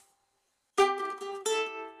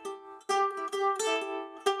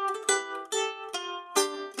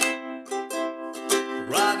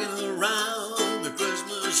rocking around the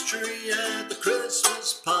Christmas tree at the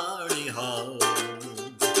Christmas party hall.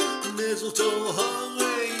 Mistletoe hung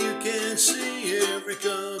where you can see, every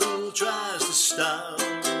couple tries to stop.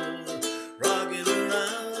 Rocking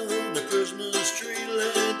around the Christmas tree,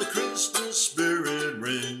 let the Christmas spirit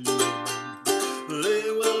ring.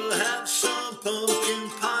 They will have some pumpkin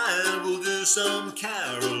pie, we'll do some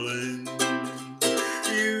caroling.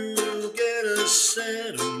 You get a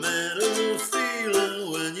sentimental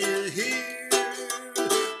feeling when you hear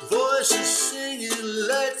voices singing,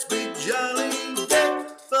 let's be jolly. Deck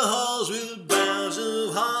the halls with boughs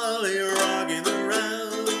of holly, rocking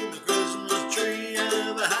around the Christmas tree.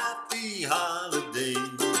 Have a happy holiday.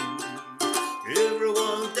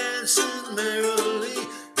 Everyone dancing merrily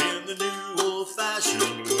in the new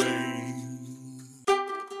old-fashioned way.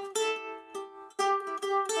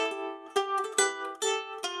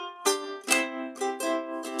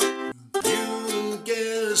 You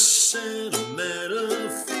get a sentimental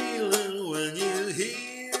feeling when you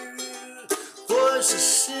hear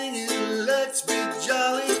voices